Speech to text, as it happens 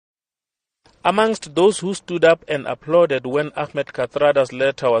Amongst those who stood up and applauded when Ahmed Kathrada's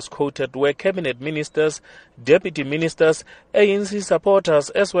letter was quoted were cabinet ministers, deputy ministers, ANC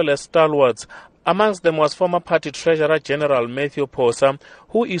supporters as well as stalwarts. Amongst them was former party treasurer General Matthew Phosa,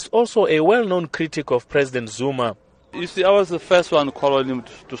 who is also a well-known critic of President Zuma. You see, I was the first one calling him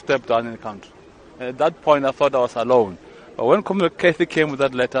to step down in the country. At that point, I thought I was alone. But when Comrade Kathy came with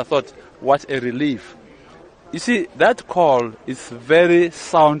that letter, I thought, what a relief. You see, that call is very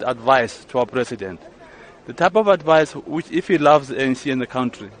sound advice to our president. The type of advice which, if he loves the ANC in the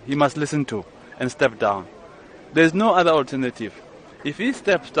country, he must listen to and step down. There's no other alternative. If he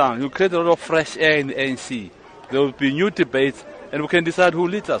steps down, he'll create a lot of fresh air in the ANC. There will be new debates, and we can decide who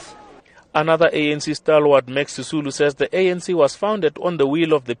leads us. Another ANC stalwart, Max Sisulu, says the ANC was founded on the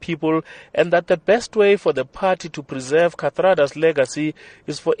will of the people and that the best way for the party to preserve Katharada's legacy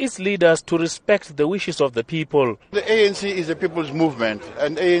is for its leaders to respect the wishes of the people. The ANC is a people's movement,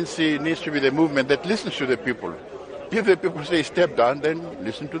 and ANC needs to be the movement that listens to the people. If the people say step down, then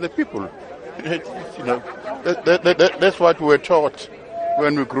listen to the people. That's what we were taught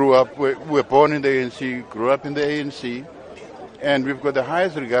when we grew up. We were born in the ANC, grew up in the ANC. And we've got the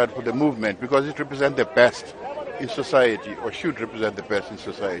highest regard for the movement because it represents the best in society, or should represent the best in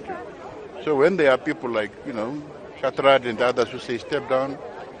society. So when there are people like, Katharada and others who say step down,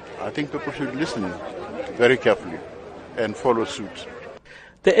 I think people should listen very carefully and follow suit.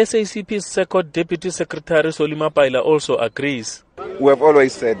 The SACP's second Deputy Secretary Solima Paila also agrees. We have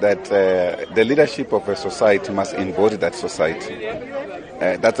always said that the leadership of a society must embody that society.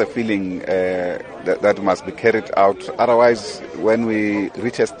 That's a feeling that must be carried out. Otherwise, when we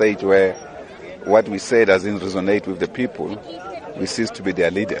reach a stage where what we say doesn't resonate with the people, we cease to be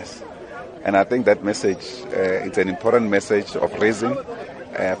their leaders. And I think that message, it's an important message of raising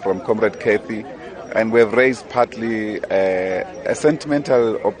from Comrade Kathy. And we've raised partly a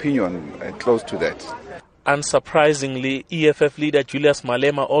sentimental opinion close to that. Unsurprisingly, EFF leader Julius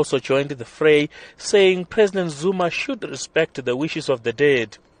Malema also joined the fray, saying President Zuma should respect the wishes of the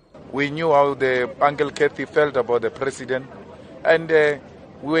dead. We knew how Uncle Kathy felt about the president, and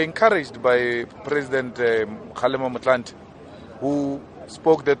we were encouraged by President Kgalema Motlanthe, who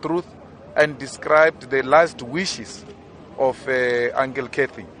spoke the truth and described the last wishes of Uncle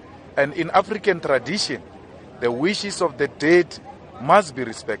Kathy. And in African tradition, the wishes of the dead must be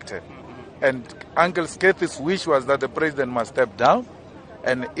respected. And Uncle Kathy's wish was that the president must step down,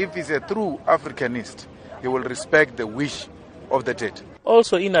 and if he's a true Africanist, he will respect the wish of the dead.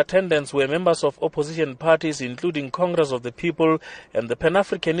 Also in attendance were members of opposition parties, including Congress of the People and the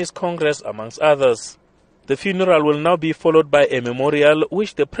Pan-Africanist Congress, amongst others. The funeral will now be followed by a memorial,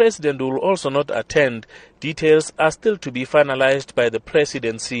 which the president will also not attend. Details are still to be finalized by the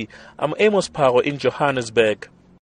presidency. I'm Amos Phago in Johannesburg.